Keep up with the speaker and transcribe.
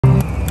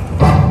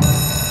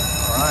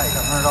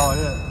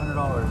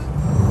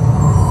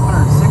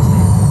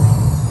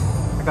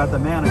got the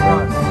man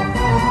across.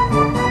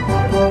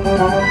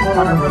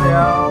 100 for the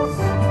Owls.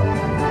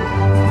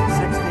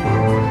 60.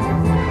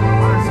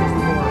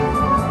 164.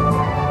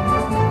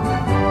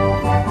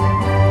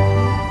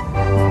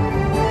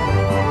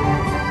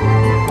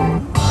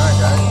 Alright,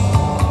 guys.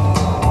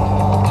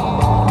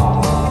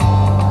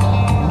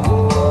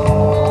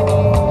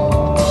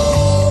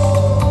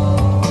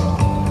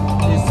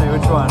 These two,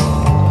 which one?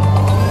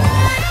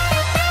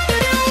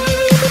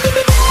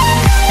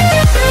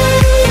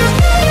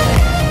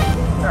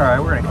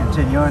 Alright, we're going to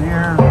continue on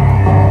here.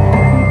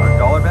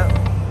 $1 bet.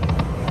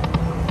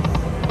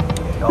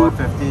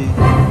 $1.50.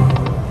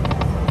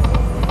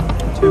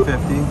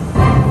 $2.50.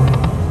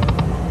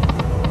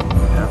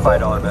 And a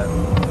 $5 bet.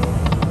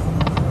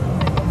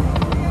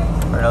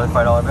 Or another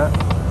 $5 bet.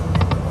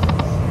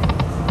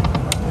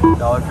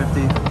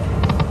 $1.50.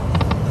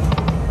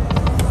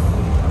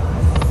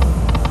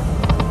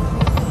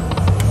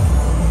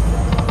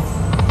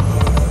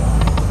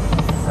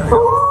 There we go.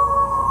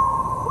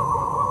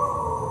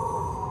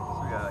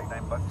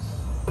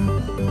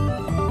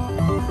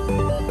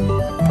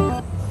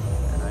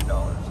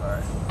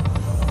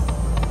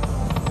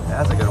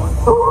 That's a good one.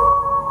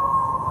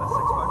 That's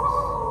 $6.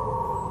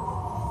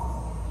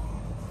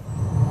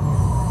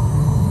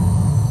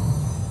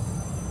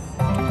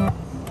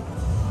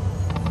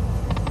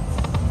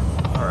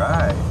 All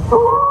right.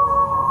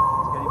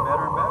 It's getting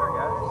better and better,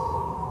 guys.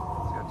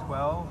 It's got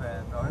 12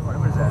 and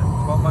what is that?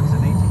 $12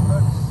 and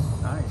 $18.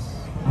 Nice.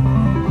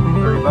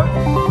 $30.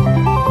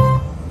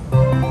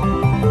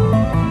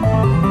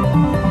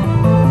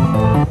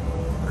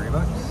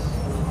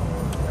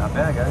 $30. Not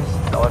bad, guys.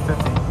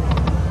 $1.50.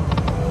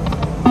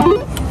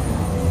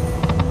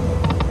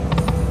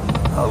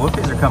 Oh, the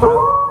whoopies are coming up.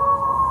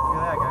 Look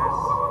at that, guys.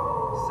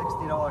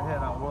 $60 hit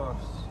on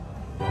woofs.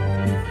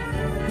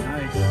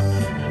 Nice.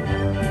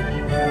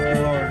 Thank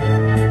you, Lord.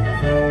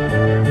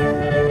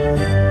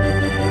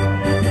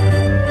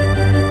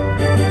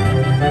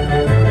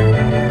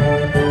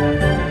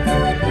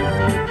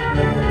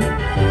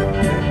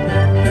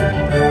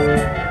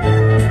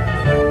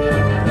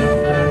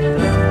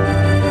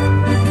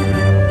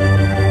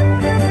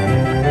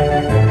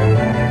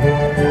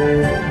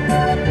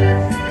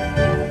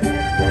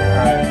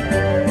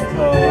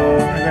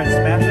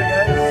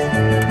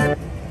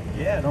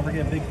 Don't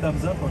forget big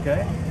thumbs up,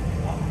 okay?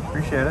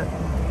 Appreciate it.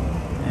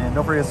 And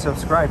don't forget to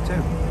subscribe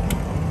too.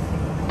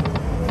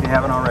 If you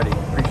haven't already.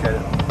 Appreciate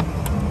it.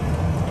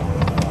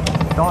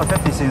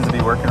 $1.50 seems to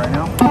be working right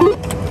now.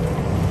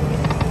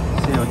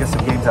 See, we'll get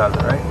some games out of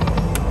it, right?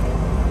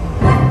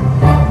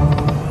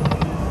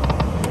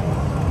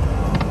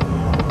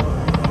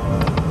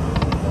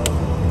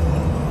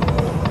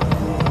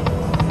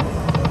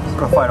 Let's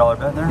throw a $5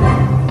 bet in there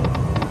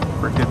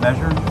for good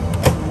measure.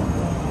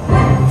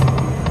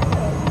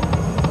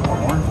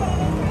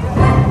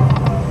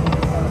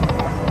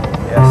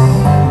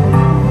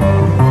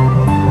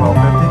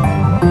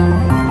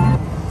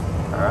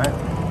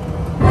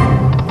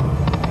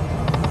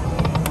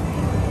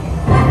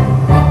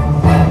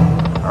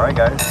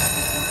 Guys,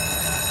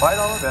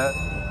 $5 bet.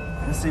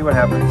 Let's see what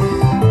happens.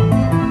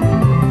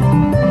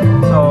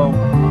 So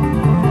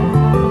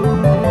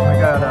I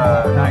got a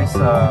nice a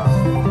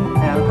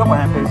couple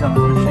handpays on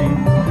this machine.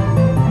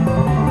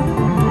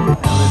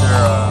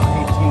 There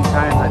 18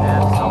 times I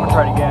did. So I'm gonna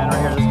try it again.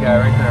 Right here, this guy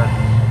right there.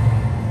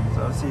 So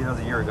let's see, that was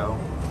a year ago.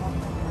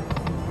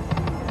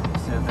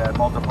 Let's see if that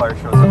multiplier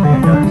shows up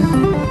again, guys.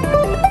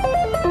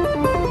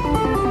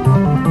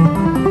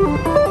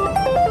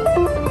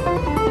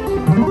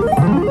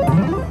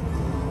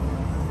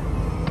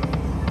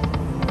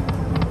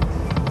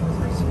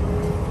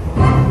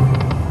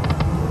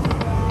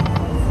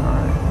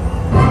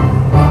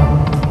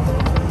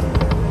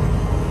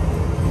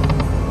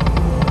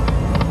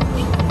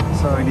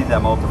 We need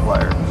that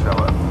multiplier to show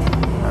up.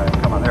 Alright,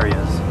 come on, there he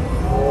is.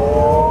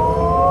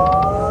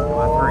 Come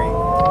on, 3.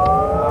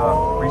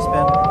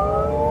 Respin?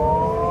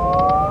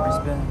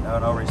 Respin? No,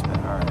 no respin.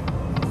 Alright.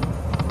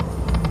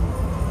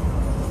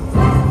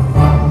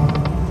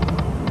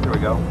 Here we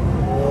go.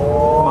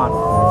 Come on.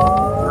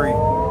 3.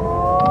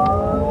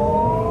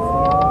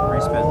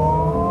 Respin.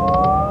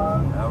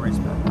 No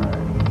respin.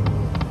 Alright.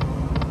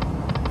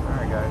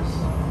 Alright, guys.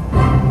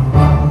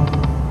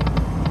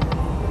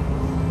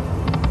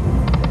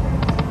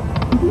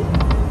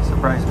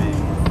 Surprise me.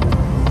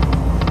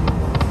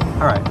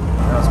 Alright,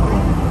 that was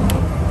cool.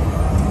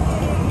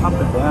 Up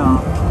and down.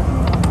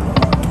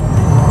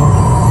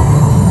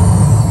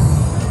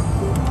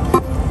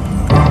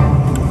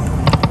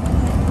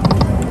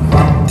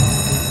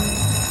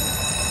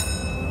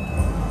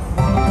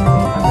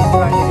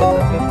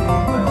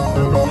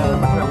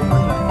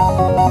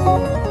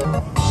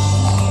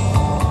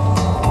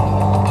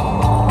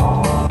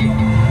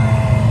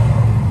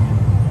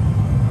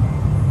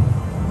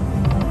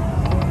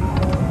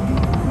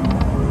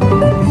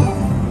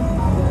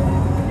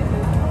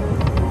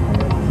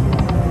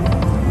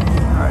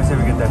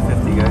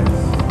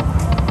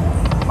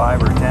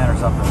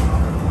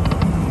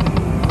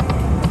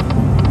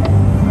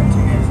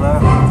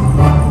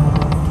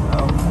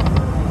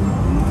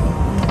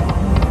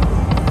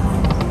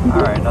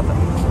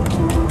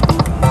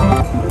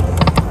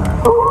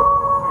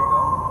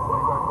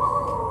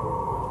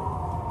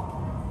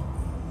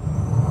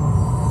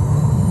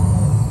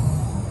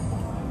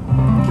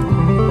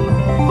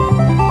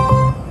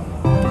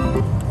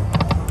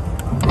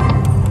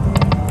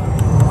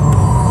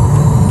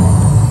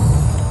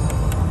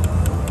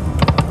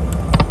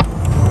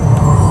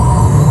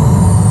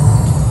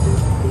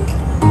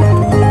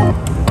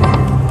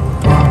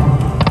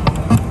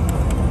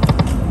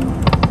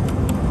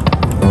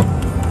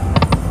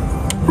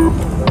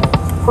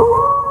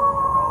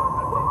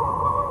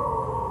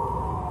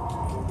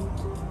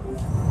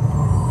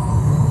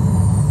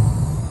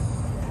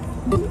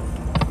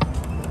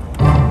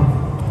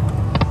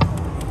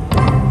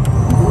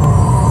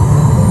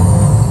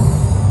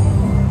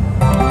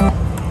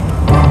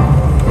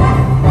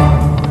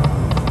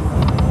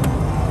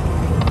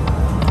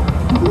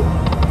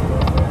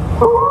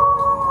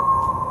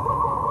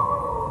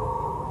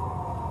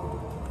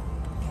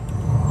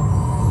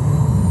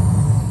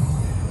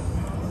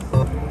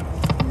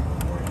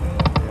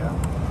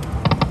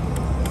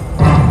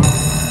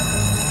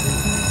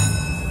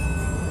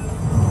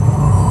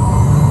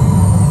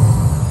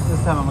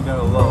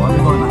 go low. I'm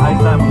going the high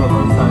side, we'll go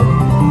low side.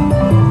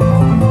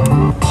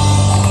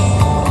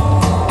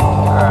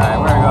 Alright,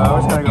 we're gonna go.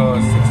 We're just gonna go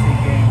 16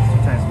 games, 2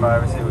 times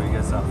 5, and see if we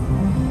get something.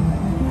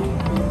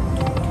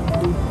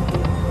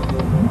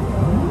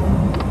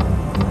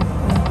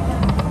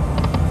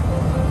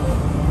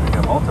 We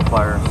got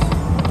multipliers.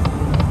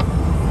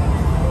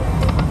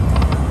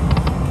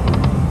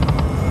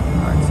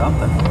 Alright,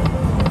 something.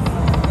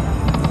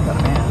 Got a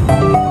man.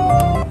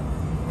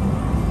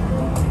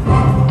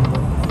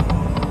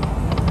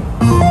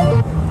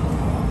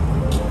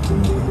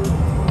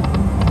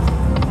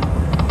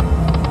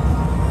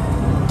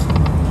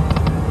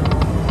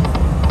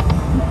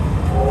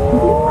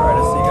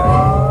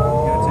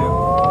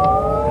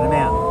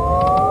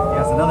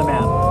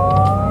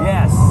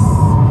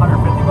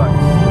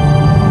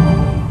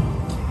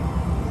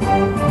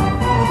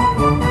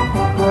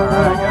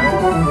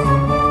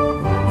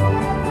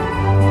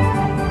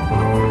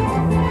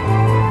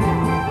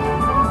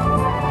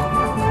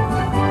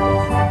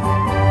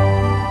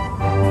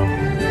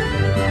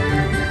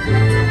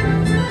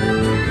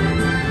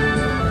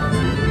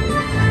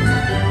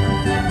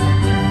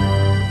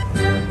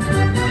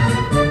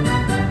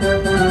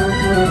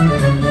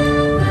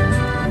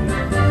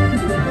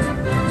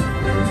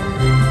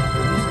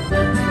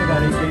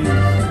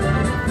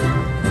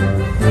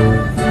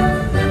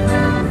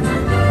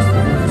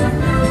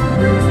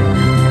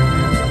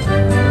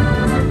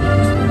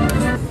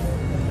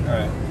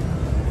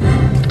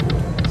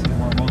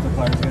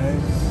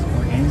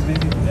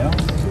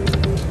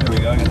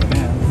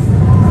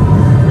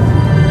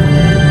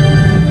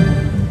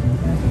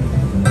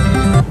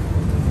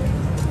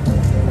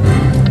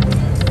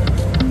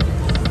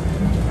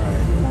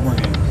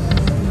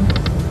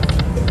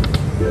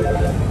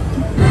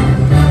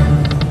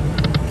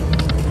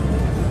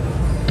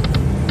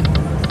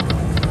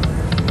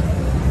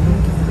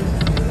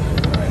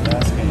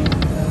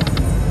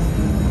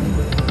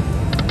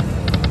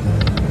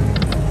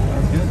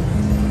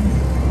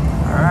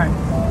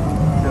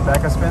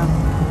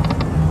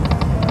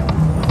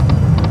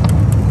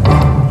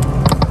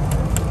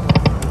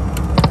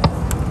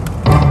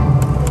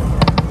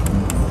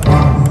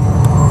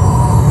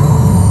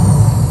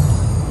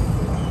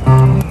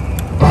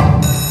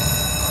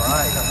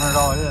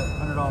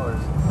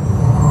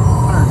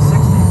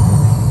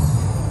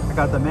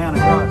 Got the man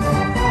across.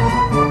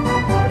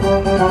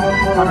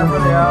 100 for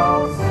the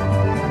L's.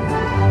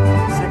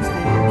 60.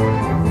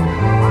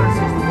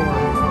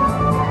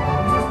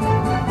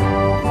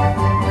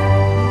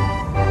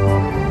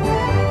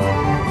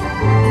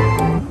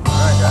 164.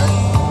 Alright, guys.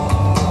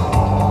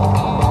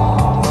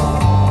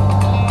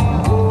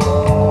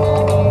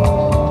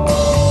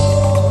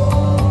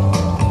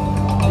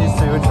 These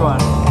two, which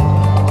one?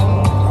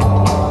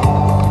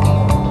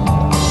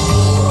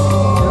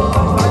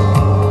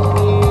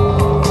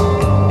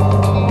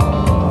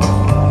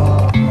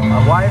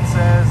 Wyatt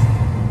says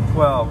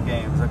 12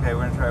 games. Okay,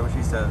 we're gonna try what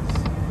she says.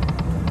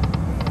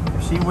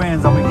 If she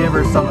wins, I'm gonna give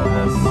her some of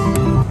this.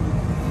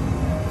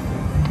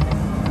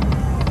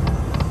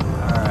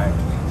 Alright.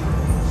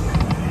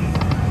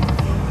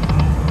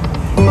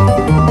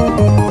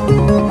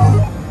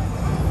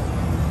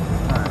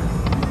 Alright.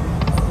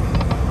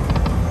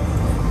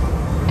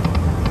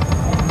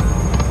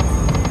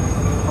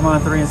 Come on,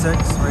 3 and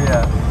 6. Where you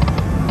at?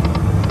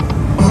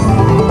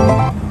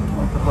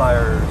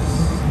 Multipliers.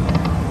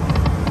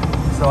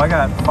 So I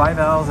got 5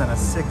 L's and a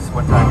 6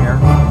 one time here.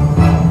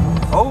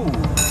 Oh,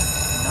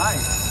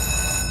 nice.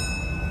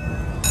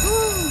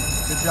 Woo.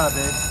 Good job,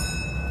 babe.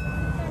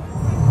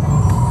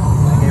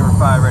 I gave her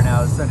 5 right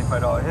now. It's a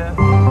 $75 hit.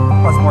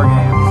 Plus more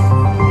games.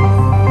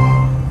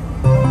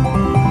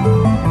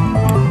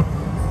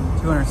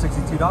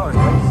 $262,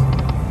 please.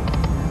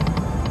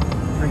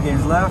 3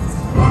 games left.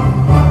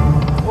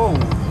 Whoa,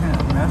 man,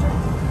 magic.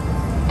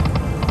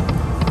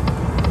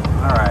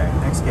 All right,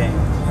 next game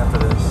after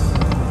this.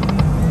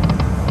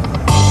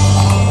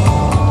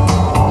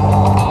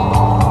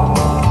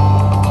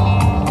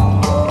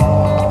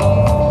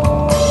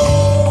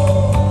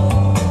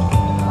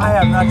 I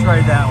have not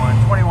tried that one.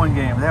 21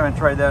 games. I haven't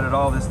tried that at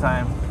all this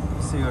time.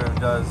 See what it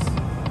does.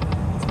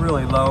 It's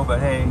really low, but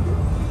hey,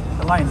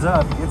 it lines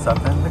up. You get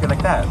something. Look at it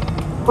like that.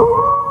 $10,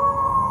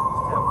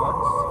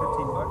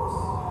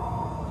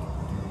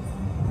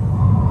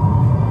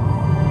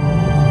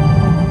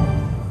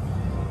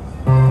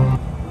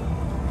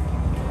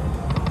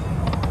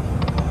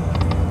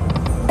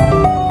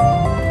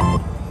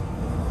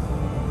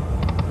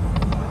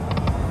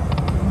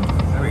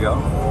 There we go.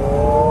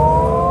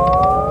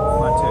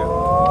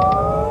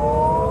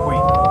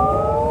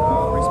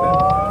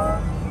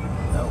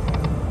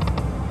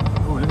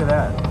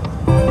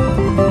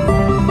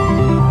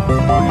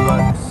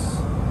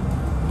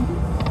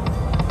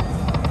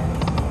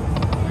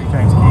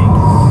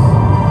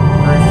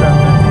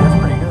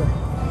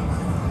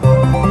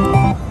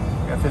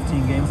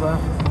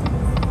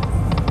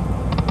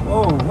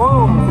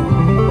 Whoa,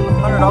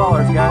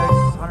 $100, guys,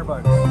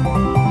 $100.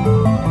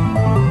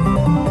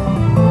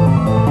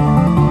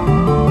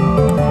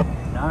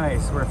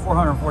 Nice, we're at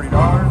 $440.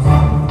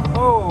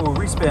 Whoa,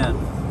 respin.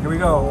 Here we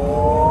go.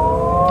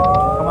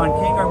 Come on,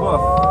 king or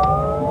wolf?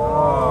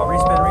 Oh,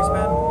 respin,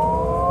 respin.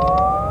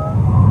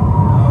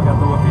 Oh, we got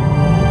the whoopee.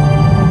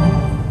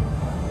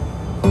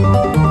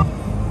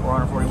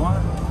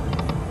 441.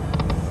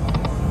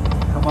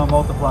 Come on,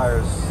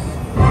 multipliers.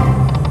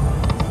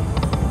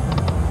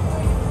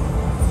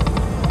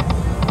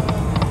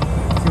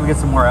 Let's see if we get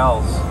some more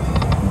L's.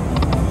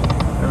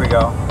 There we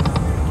go.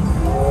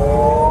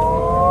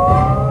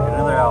 Get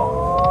another L.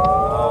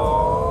 Oh,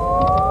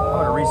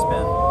 what a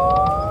respin.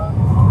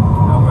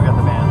 Oh, we got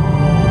the man.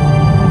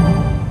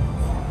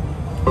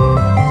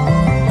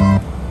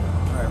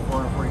 Alright,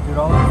 $442.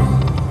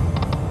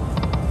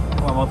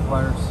 Come on,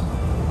 multipliers.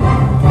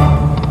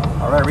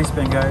 Alright,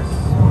 respin, guys.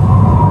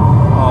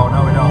 Oh, no,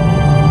 we don't.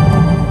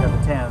 We got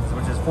the tens,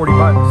 which is 40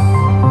 bucks.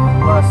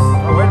 Plus,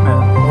 oh, wait a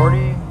minute.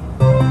 40,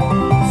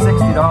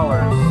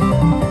 $60.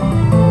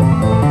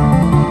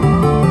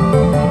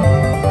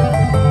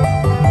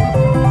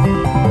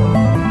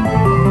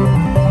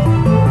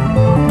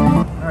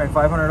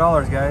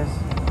 $500, guys.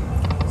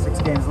 6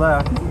 games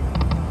left.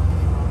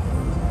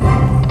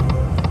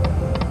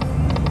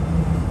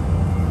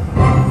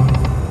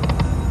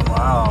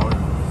 Wow,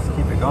 let's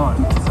keep it going.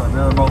 So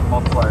another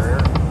multiplier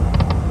here.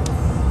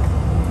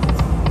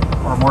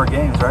 Or more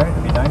games, right?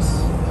 It'd be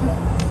nice.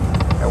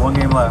 Got 1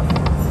 game left.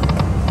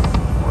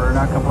 We're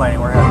not complaining,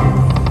 we're happy.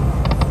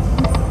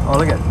 Oh,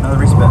 look at it, another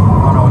respin.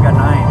 Oh no, we got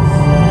 9s.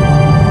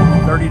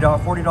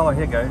 $40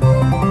 hit, guys.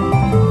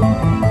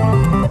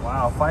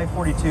 Wow,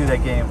 542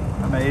 that game.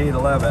 I'm at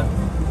 811.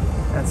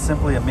 That's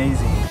simply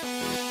amazing.